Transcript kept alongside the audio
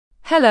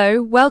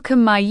Hello,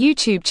 welcome my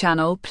YouTube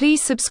channel.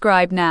 Please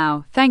subscribe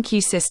now. Thank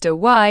you. Sister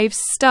Wives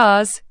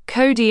stars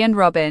Cody and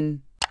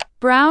Robyn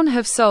Brown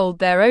have sold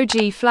their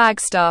OG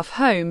Flagstaff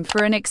home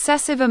for an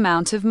excessive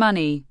amount of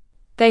money.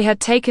 They had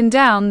taken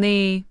down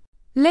the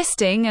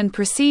listing and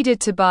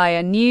proceeded to buy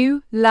a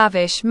new,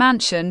 lavish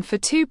mansion for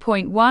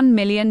 $2.1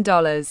 million.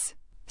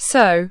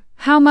 So,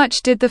 how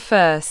much did the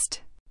first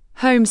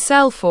home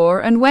sell for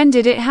and when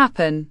did it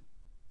happen?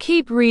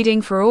 Keep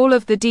reading for all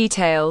of the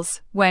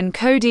details. When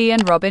Cody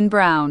and Robyn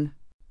Brown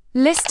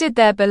listed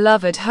their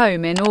beloved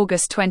home in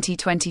August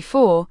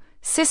 2024,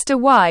 Sister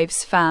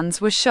Wives fans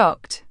were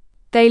shocked.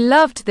 They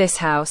loved this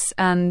house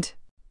and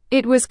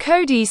it was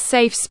Cody's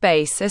safe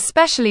space,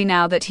 especially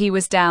now that he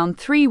was down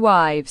 3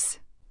 wives.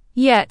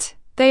 Yet,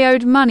 they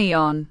owed money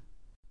on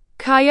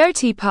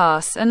Coyote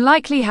Pass and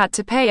likely had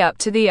to pay up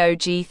to the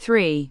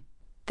OG3.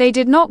 They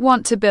did not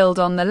want to build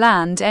on the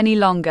land any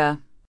longer.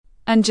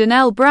 And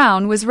Janelle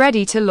Brown was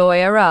ready to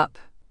lawyer up.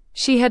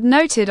 She had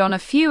noted on a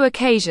few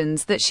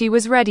occasions that she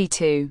was ready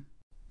to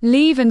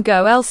leave and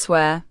go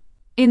elsewhere.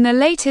 In the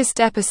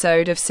latest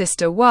episode of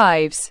Sister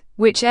Wives,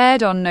 which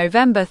aired on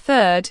November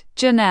 3rd,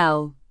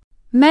 Janelle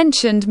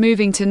mentioned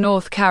moving to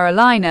North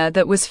Carolina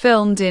that was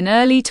filmed in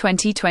early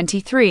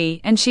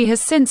 2023, and she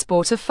has since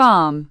bought a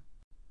farm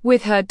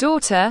with her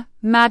daughter,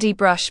 Maddie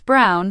Brush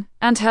Brown,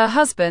 and her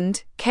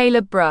husband,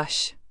 Caleb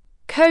Brush.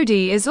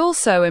 Cody is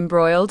also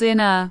embroiled in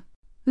a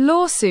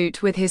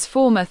lawsuit with his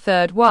former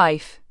third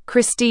wife,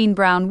 Christine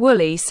Brown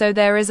Woolley, so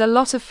there is a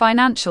lot of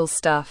financial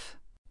stuff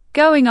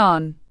going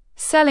on.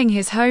 Selling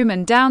his home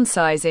and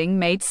downsizing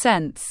made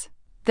sense.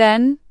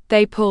 Then,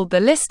 they pulled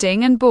the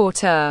listing and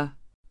bought a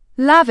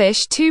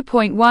lavish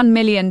 $2.1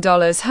 million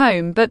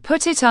home but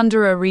put it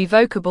under a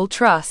revocable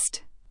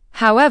trust.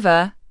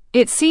 However,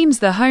 it seems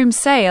the home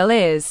sale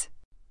is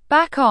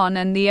back on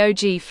and the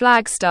OG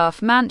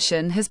Flagstaff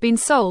mansion has been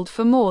sold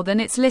for more than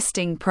its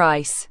listing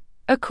price.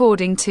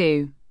 According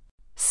to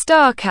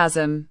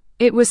Starcasm,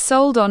 it was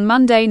sold on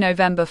Monday,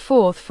 November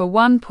 4th for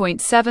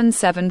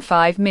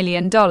 $1.775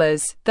 million,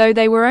 though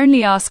they were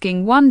only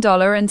asking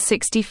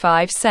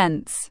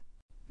 $1.65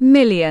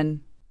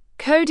 million.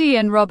 Cody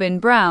and Robyn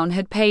Brown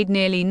had paid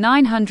nearly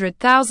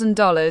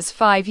 $900,000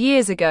 5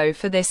 years ago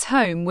for this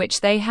home,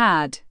 which they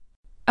had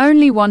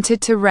only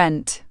wanted to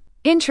rent.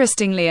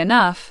 Interestingly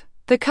enough,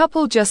 the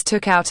couple just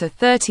took out a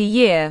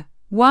 30-year,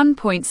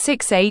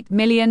 $1.68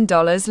 million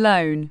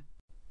loan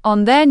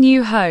on their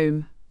new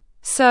home.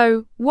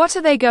 So, what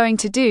are they going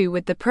to do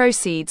with the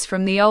proceeds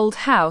from the old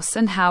house,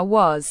 and how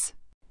was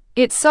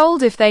it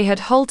sold if they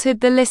had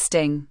halted the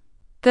listing?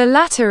 The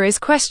latter is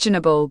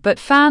questionable, but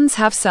fans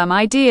have some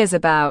ideas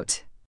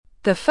about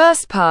the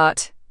first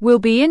part. Will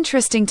be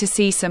interesting to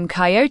see some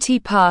Coyote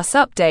Pass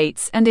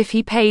updates and if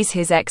he pays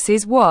his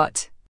exes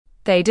what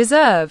they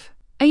deserve.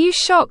 Are you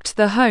shocked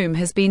the home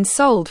has been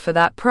sold for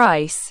that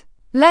price?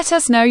 Let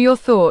us know your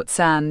thoughts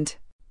and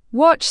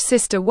watch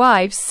Sister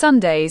Wives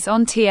Sundays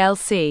on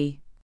TLC.